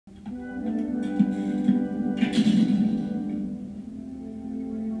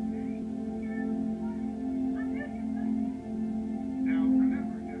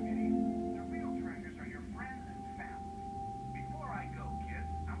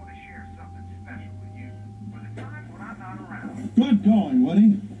Good going,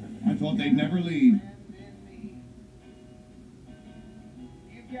 Woody. I thought they'd never leave.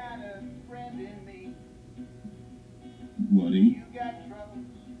 You got a friend in me. Woody? You got troubles.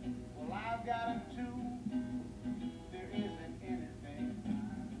 Well, I've got them too. There isn't anything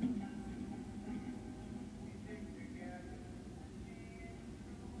we stick together.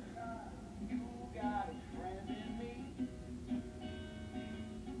 You got a friend in me.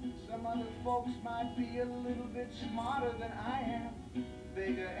 Some other folks might be a little bit smarter than I am.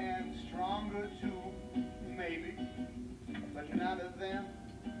 Bigger and stronger too, maybe. But none of them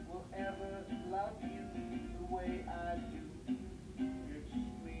will ever love you the way I do. It's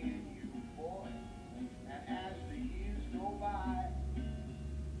me and you, boy. And as the years go by,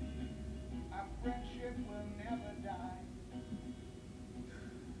 our friendship will never die.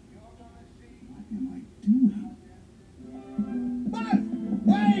 You're gonna see. What am I doing? Buzz!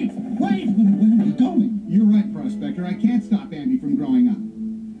 Wait! Wait! Where are you going? You're right, Prospector. I can't stop Andy from growing up.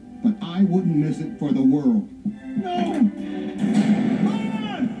 But I wouldn't miss it for the world. No!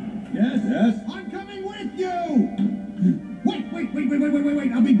 Buzz! Yes? I'm coming with you!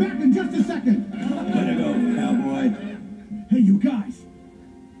 Wait! I'll be back in just a second. Way to go, cowboy. Hey, you guys.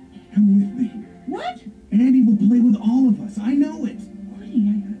 Come with me. What? Andy will play with all of us. I know it.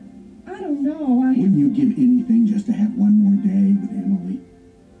 Woody, I don't know. Wouldn't you give anything just to have one more day with Emily?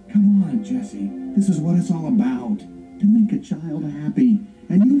 Come on, Jesse. This is what it's all about. To make a child happy.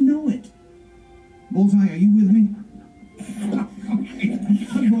 And you know it. Bullseye, are you with me? Okay.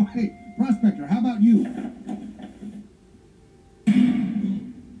 Hey, Prospector, how about you?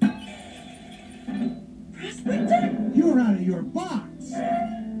 Prospector? You're out of your box.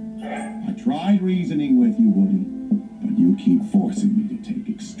 I tried reasoning with you, Woody, but you keep forcing me to take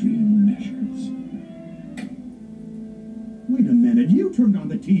extreme measures. Wait a minute. You turned on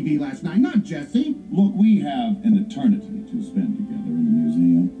the TV last night, not Jesse. Look, we have an eternity to spend together in the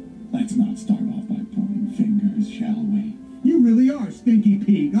museum. Let's not start off by pointing fingers, shall we? You really are Stinky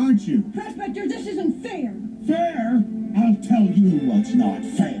Pete, aren't you? Prospector, this isn't fair. Fair? I'll tell you what's not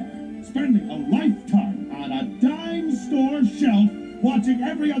fair. Spending a lifetime on a dime store shelf watching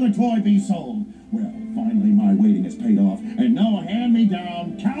every other toy be sold. Well, finally my waiting has paid off, and no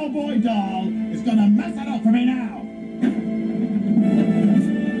hand-me-down cowboy doll is gonna mess it up for me now.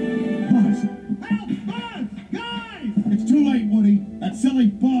 Buzz. Help! Buzz! Guys! It's too late, Woody. That silly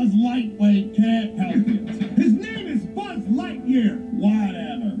Buzz Lightweight can't help you. His name is Buzz Lightyear.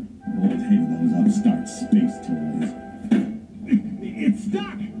 Whatever. Always hated those upstart space toys. It's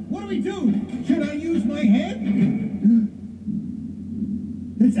stuck. What do we do? Should I use my head?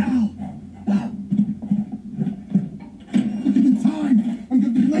 It's Al. Look at the time. I'm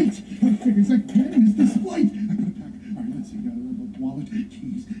gonna be late. My figures, I can't miss this flight. I gotta pack. All right, let's see. Got a wallet,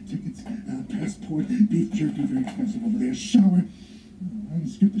 keys, tickets, passport, beef jerky, very expensive over there. Shower. Oh, I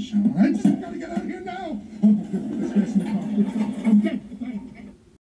skip the shower. I just gotta get out of here now. Oh, my goodness, that's in the car.